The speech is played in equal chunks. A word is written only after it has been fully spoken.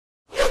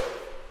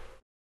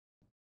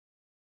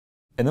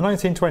In the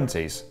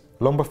 1920s,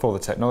 long before the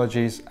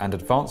technologies and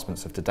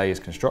advancements of today's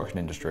construction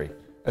industry,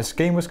 a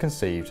scheme was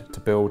conceived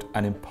to build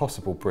an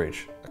impossible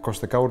bridge across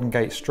the Golden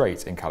Gate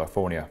Strait in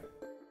California.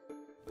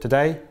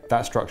 Today,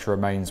 that structure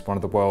remains one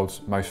of the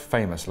world's most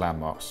famous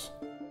landmarks.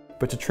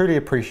 But to truly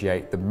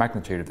appreciate the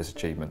magnitude of this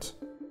achievement,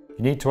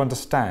 you need to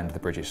understand the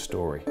bridge's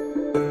story.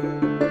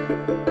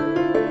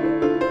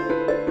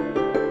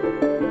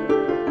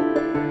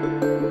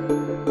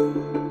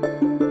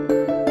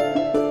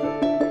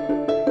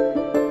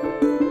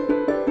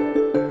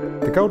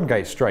 The Golden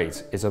Gate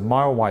Strait is a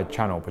mile-wide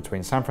channel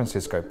between San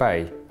Francisco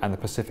Bay and the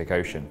Pacific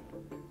Ocean.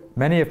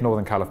 Many of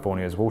Northern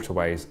California's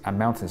waterways and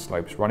mountain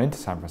slopes run into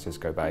San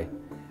Francisco Bay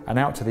and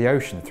out to the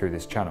ocean through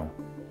this channel,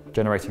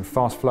 generating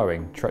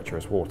fast-flowing,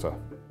 treacherous water.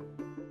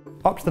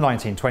 Up to the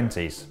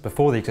 1920s,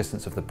 before the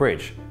existence of the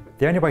bridge,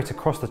 the only way to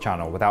cross the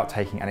channel without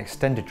taking an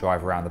extended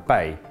drive around the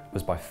bay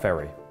was by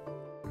ferry.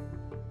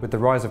 With the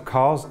rise of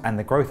cars and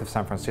the growth of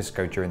San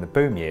Francisco during the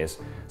boom years,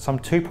 some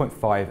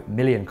 2.5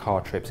 million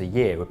car trips a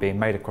year were being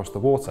made across the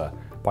water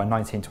by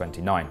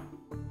 1929.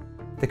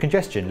 The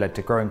congestion led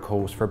to growing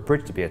calls for a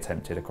bridge to be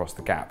attempted across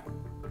the gap.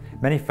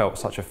 Many felt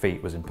such a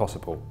feat was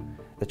impossible.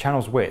 The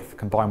channel's width,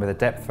 combined with a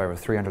depth of over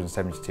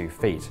 372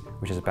 feet,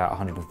 which is about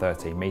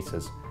 113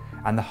 metres,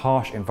 and the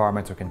harsh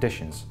environmental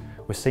conditions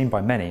were seen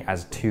by many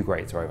as too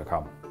great to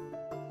overcome.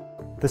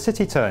 The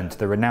city turned to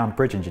the renowned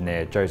bridge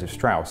engineer Joseph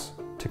Strauss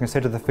to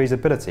consider the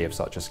feasibility of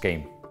such a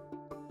scheme.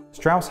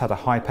 Strauss had a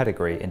high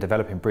pedigree in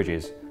developing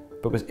bridges,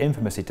 but was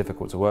infamously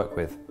difficult to work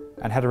with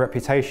and had a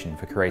reputation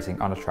for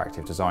creating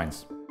unattractive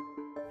designs.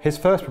 His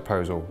first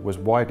proposal was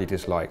widely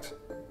disliked,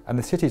 and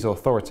the city's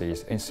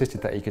authorities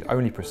insisted that he could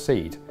only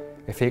proceed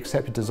if he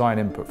accepted design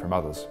input from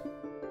others.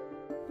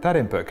 That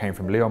input came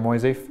from Leon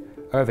Moisif,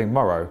 Irving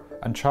Morrow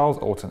and Charles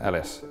Alton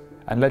Ellis,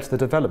 and led to the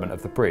development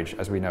of the bridge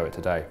as we know it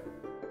today.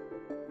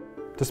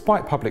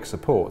 Despite public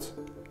support,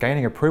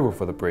 gaining approval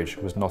for the bridge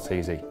was not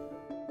easy.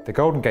 The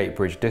Golden Gate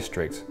Bridge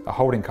District, a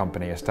holding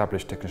company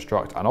established to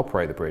construct and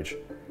operate the bridge,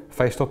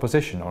 faced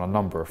opposition on a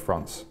number of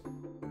fronts.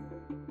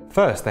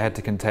 First, they had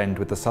to contend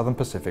with the Southern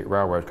Pacific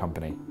Railroad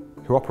Company,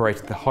 who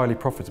operated the highly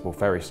profitable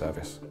ferry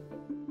service.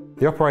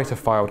 The operator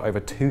filed over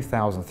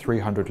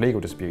 2,300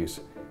 legal disputes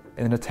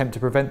in an attempt to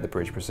prevent the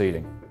bridge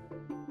proceeding.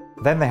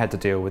 Then they had to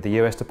deal with the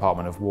US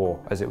Department of War,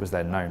 as it was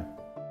then known.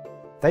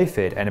 They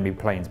feared enemy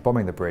planes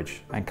bombing the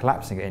bridge and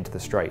collapsing it into the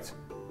strait,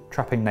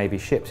 trapping Navy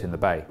ships in the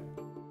bay.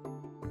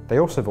 They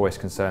also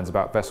voiced concerns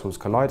about vessels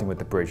colliding with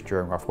the bridge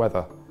during rough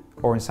weather,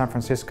 or in San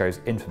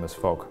Francisco's infamous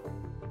fog.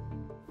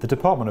 The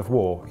Department of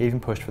War even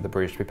pushed for the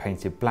bridge to be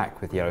painted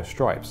black with yellow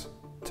stripes,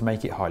 to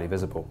make it highly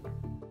visible.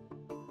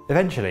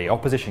 Eventually,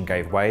 opposition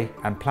gave way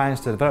and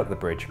plans to develop the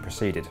bridge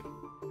proceeded.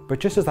 But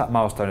just as that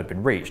milestone had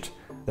been reached,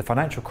 the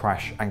financial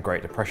crash and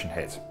Great Depression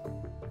hit.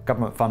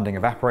 Government funding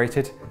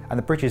evaporated and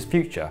the bridge's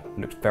future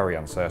looked very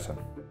uncertain.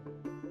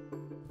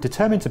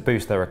 Determined to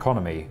boost their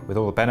economy with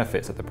all the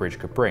benefits that the bridge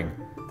could bring,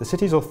 the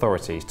city's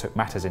authorities took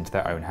matters into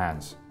their own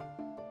hands.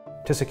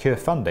 To secure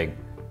funding,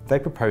 they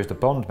proposed a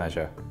bond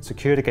measure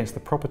secured against the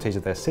properties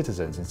of their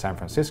citizens in San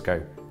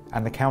Francisco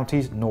and the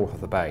counties north of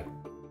the bay.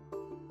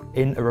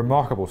 In a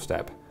remarkable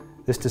step,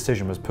 this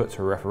decision was put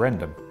to a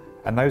referendum,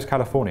 and those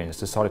Californians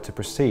decided to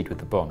proceed with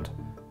the bond,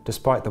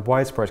 despite the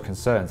widespread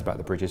concerns about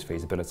the bridge's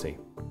feasibility.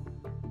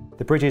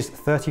 The bridge's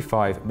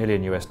 $35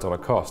 million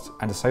cost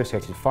and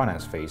associated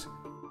finance fees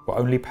were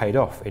only paid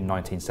off in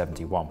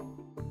 1971.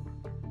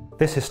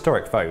 This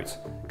historic vote,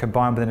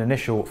 combined with an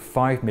initial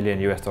 $5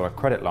 million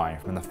credit line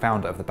from the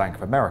founder of the Bank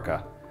of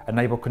America,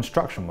 enabled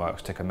construction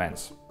works to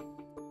commence.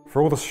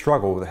 For all the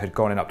struggle that had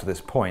gone in up to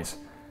this point,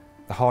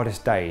 the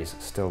hardest days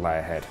still lay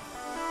ahead.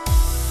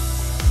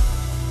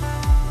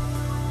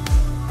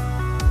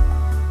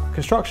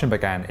 Construction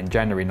began in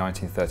January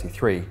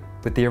 1933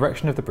 with the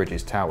erection of the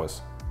bridge's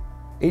towers.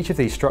 Each of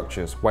these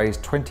structures weighs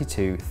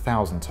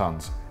 22,000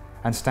 tonnes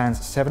and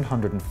stands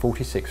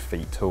 746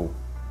 feet tall,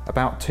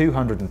 about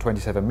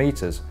 227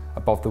 metres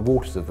above the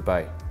waters of the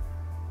bay.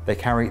 They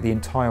carry the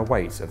entire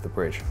weight of the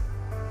bridge.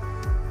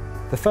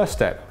 The first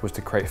step was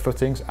to create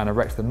footings and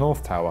erect the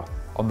North Tower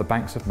on the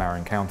banks of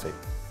Marin County.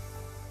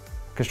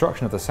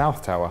 Construction of the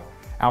South Tower,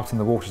 out in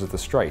the waters of the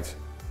strait,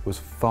 was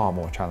far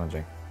more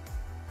challenging.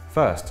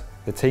 First,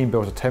 the team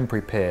built a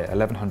temporary pier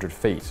 1,100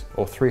 feet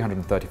or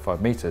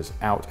 335 metres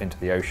out into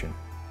the ocean.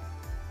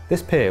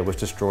 This pier was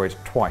destroyed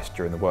twice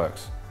during the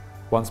works,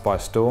 once by a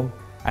storm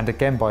and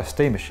again by a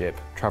steamer ship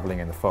travelling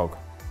in the fog.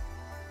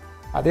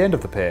 At the end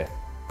of the pier,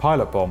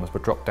 pilot bombs were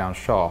dropped down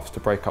shafts to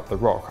break up the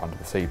rock under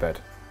the seabed.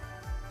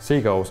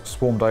 Seagulls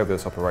swarmed over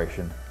this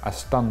operation as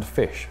stunned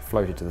fish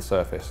floated to the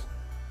surface.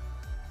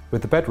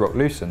 With the bedrock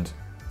loosened,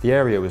 the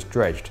area was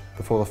dredged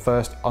before the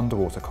first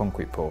underwater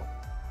concrete pour.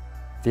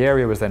 The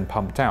area was then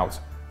pumped out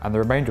and the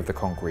remainder of the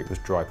concrete was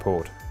dry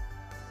poured.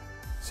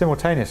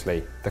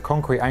 Simultaneously, the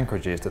concrete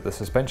anchorages that the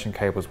suspension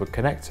cables would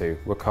connect to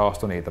were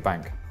cast on either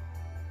bank.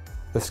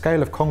 The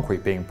scale of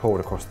concrete being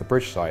poured across the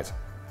bridge site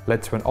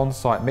led to an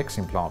on-site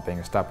mixing plant being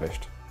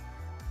established.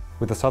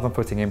 With the southern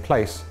footing in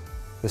place,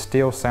 the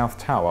steel South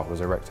Tower was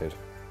erected.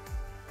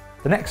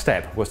 The next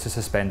step was to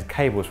suspend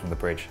cables from the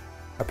bridge,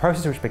 a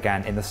process which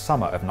began in the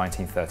summer of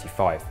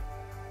 1935.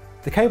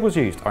 The cables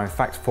used are in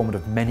fact formed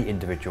of many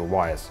individual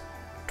wires,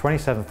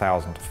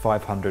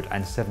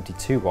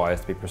 27,572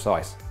 wires to be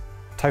precise,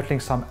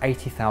 totaling some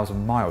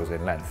 80,000 miles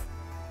in length,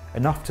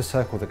 enough to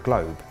circle the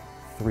globe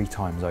 3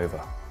 times over.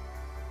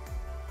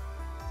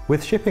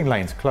 With shipping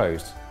lanes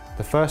closed,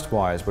 the first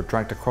wires were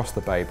dragged across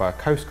the bay by a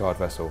Coast Guard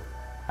vessel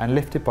and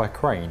lifted by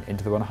crane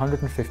into the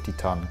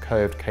 150-ton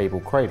curved cable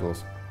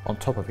cradles on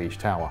top of each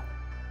tower.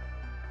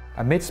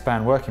 A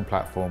mid-span working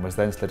platform was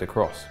then slid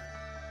across.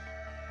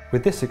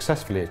 With this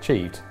successfully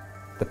achieved,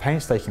 the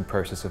painstaking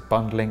process of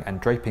bundling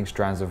and draping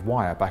strands of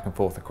wire back and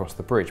forth across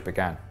the bridge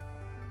began.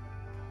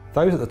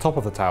 Those at the top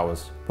of the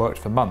towers worked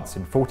for months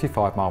in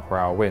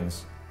 45-mile-per-hour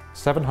winds,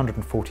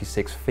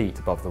 746 feet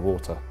above the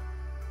water.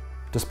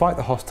 Despite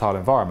the hostile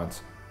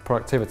environment,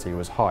 productivity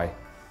was high,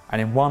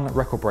 and in one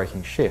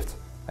record-breaking shift,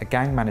 a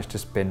gang managed to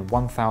spin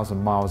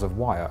 1,000 miles of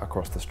wire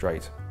across the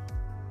strait.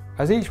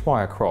 As each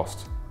wire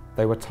crossed,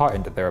 they were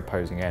tightened at their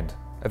opposing end,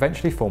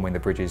 eventually forming the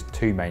bridge's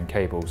 2 main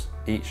cables,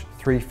 each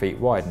 3 feet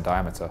wide in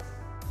diameter.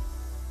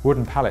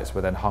 Wooden pallets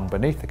were then hung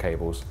beneath the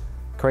cables,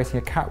 creating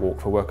a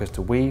catwalk for workers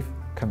to weave,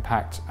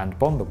 compact and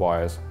bond the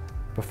wires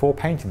before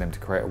painting them to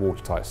create a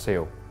watertight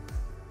seal.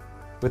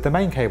 With the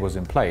main cables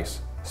in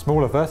place,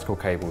 smaller vertical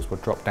cables were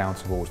dropped down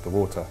towards the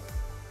water.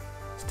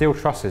 Steel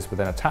trusses were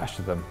then attached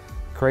to them,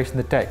 creating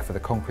the deck for the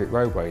concrete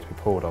roadway to be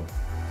poured on.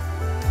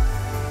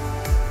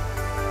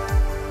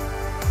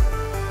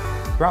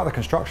 Throughout the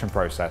construction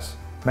process,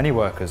 many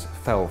workers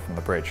fell from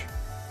the bridge.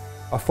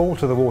 A fall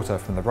to the water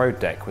from the road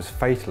deck was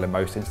fatal in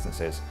most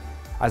instances,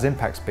 as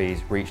impact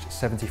speeds reached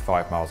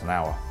 75 miles an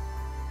hour.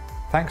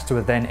 Thanks to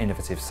a then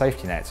innovative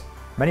safety net,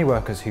 many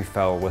workers who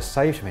fell were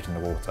saved from hitting the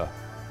water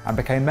and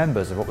became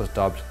members of what was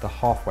dubbed the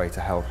Halfway to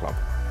Hell Club.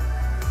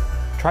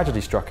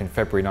 Tragedy struck in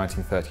February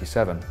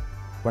 1937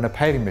 when a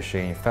paving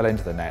machine fell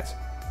into the net,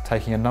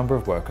 taking a number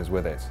of workers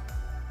with it.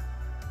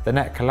 The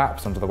net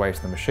collapsed under the weight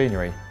of the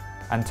machinery,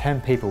 and 10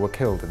 people were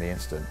killed in the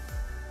incident.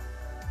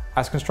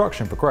 As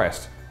construction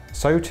progressed,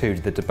 so too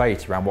did the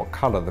debate around what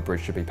colour the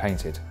bridge should be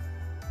painted.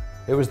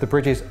 It was the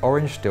bridge's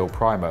orange steel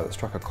primer that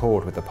struck a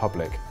chord with the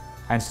public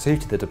and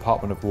suited the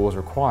Department of War's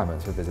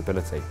requirements for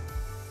visibility.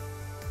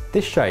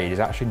 This shade is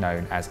actually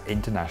known as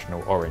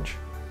International Orange,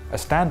 a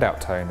standout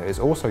tone that is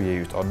also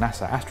used on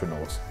NASA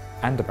astronauts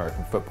and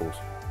American footballs.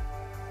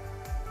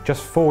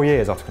 Just 4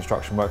 years after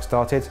construction work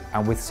started,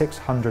 and with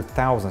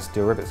 600,000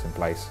 steel rivets in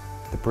place,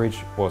 the bridge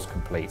was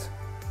complete.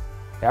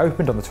 It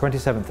opened on the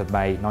 27th of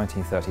May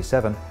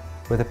 1937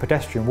 with a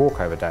pedestrian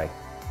walkover day.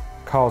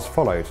 Cars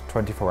followed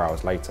 24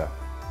 hours later.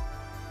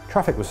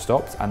 Traffic was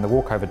stopped and the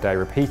walkover day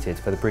repeated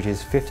for the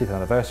bridge's 50th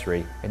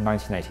anniversary in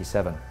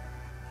 1987.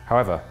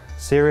 However,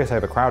 serious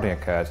overcrowding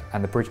occurred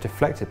and the bridge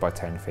deflected by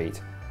 10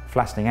 feet,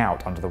 flattening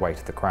out under the weight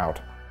of the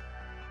crowd.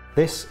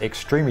 This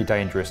extremely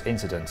dangerous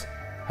incident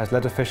has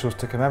led officials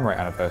to commemorate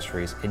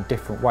anniversaries in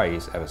different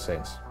ways ever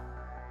since.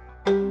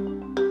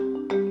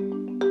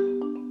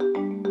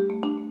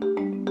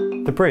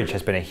 The bridge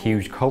has been a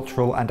huge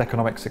cultural and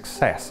economic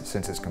success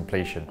since its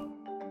completion.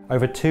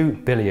 Over 2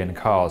 billion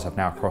cars have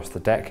now crossed the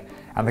deck,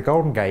 and the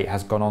Golden Gate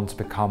has gone on to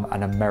become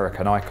an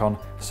American icon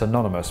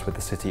synonymous with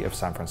the city of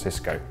San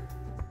Francisco.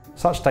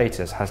 Such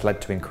status has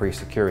led to increased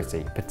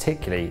security,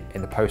 particularly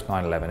in the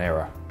post-9/11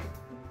 era.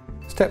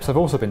 Steps have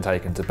also been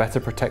taken to better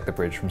protect the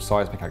bridge from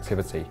seismic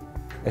activity,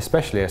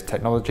 especially as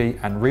technology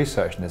and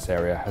research in this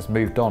area has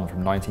moved on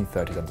from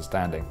 1930s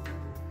understanding.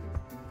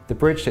 The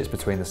bridge sits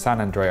between the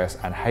San Andreas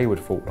and Hayward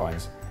fault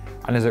lines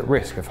and is at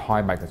risk of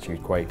high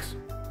magnitude quakes.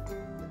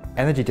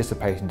 Energy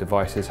dissipating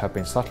devices have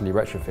been subtly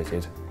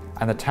retrofitted,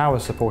 and the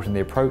towers supporting the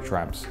approach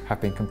ramps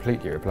have been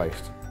completely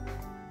replaced.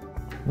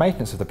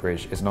 Maintenance of the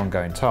bridge is an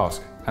ongoing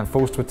task and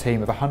falls to a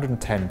team of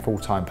 110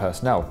 full-time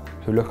personnel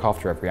who look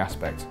after every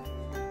aspect.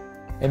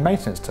 In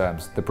maintenance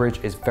terms, the bridge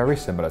is very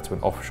similar to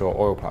an offshore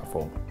oil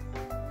platform.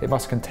 It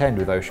must contend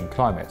with ocean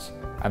climates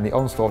and the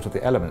onslaught of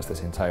the elements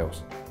this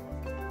entails.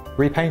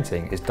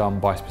 Repainting is done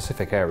by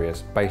specific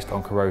areas based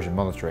on corrosion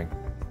monitoring,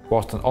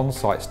 whilst an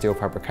on-site steel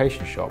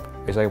fabrication shop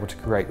is able to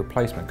create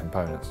replacement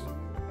components.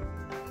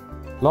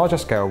 Larger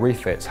scale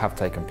refits have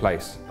taken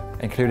place,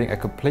 including a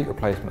complete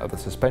replacement of the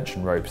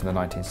suspension ropes in the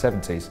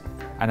 1970s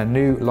and a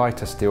new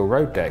lighter steel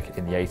road deck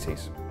in the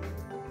 80s.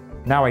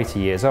 Now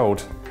 80 years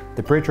old,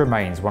 the bridge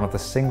remains one of the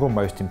single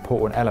most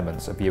important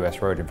elements of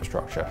US road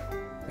infrastructure,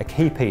 a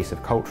key piece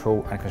of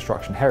cultural and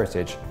construction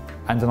heritage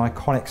and an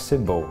iconic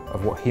symbol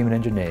of what human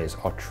engineers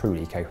are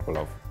truly capable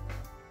of.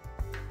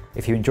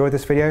 If you enjoyed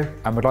this video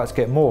and would like to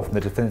get more from the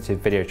definitive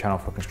video channel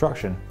for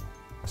construction,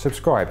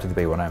 subscribe to the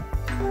B1M.